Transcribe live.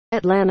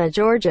Atlanta,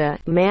 Georgia,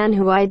 a man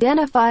who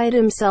identified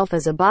himself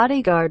as a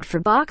bodyguard for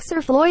boxer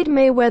Floyd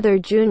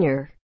Mayweather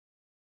Jr.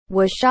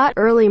 was shot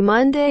early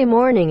Monday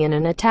morning in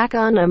an attack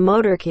on a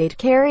motorcade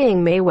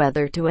carrying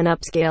Mayweather to an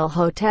upscale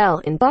hotel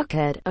in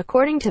Buckhead,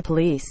 according to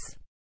police.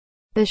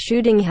 The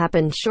shooting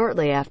happened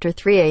shortly after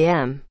 3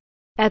 a.m.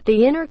 at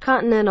the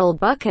Intercontinental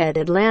Buckhead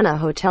Atlanta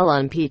Hotel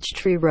on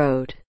Peachtree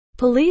Road.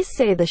 Police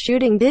say the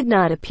shooting did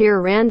not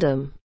appear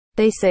random.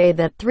 They say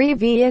that 3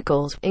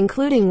 vehicles,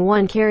 including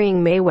one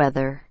carrying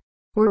Mayweather,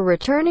 were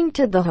returning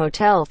to the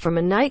hotel from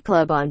a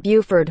nightclub on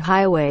Buford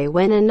Highway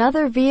when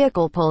another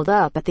vehicle pulled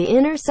up at the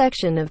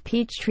intersection of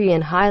Peachtree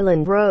and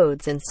Highland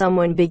Roads and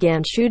someone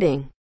began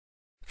shooting.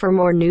 For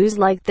more news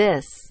like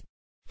this,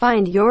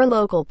 find your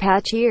local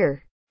Patch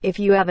here. If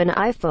you have an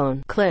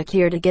iPhone, click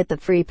here to get the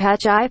free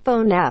Patch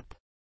iPhone app.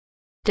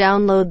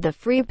 Download the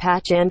free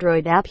Patch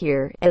Android app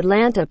here.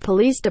 Atlanta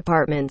Police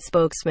Department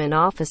spokesman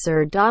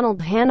Officer Donald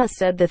Hanna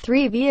said the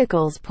 3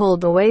 vehicles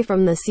pulled away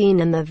from the scene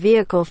and the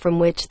vehicle from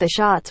which the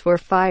shots were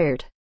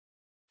fired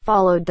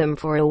followed them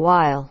for a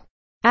while.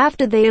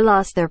 After they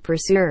lost their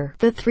pursuer,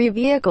 the 3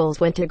 vehicles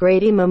went to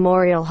Grady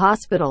Memorial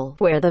Hospital,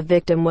 where the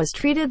victim was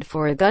treated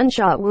for a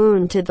gunshot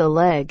wound to the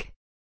leg.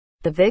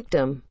 The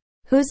victim,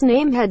 whose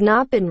name had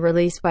not been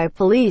released by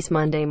police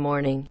Monday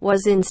morning,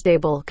 was in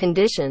stable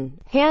condition,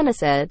 Hanna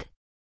said.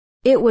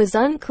 It was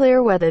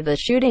unclear whether the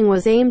shooting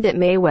was aimed at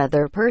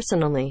Mayweather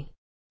personally,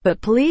 but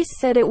police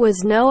said it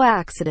was no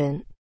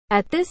accident.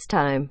 At this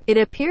time, it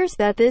appears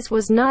that this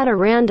was not a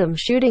random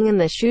shooting and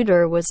the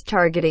shooter was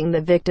targeting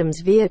the victim's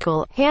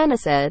vehicle, Hanna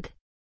said.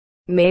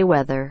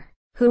 Mayweather,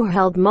 who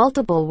held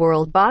multiple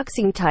world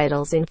boxing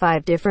titles in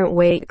 5 different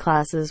weight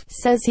classes,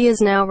 says he is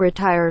now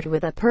retired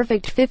with a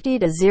perfect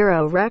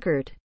 50-0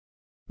 record.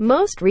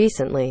 Most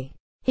recently,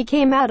 he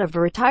came out of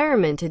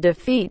retirement to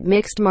defeat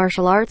mixed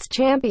martial arts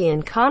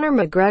champion Conor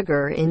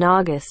McGregor in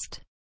August.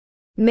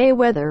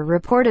 Mayweather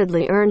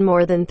reportedly earned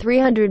more than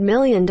 $300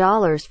 million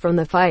from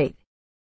the fight.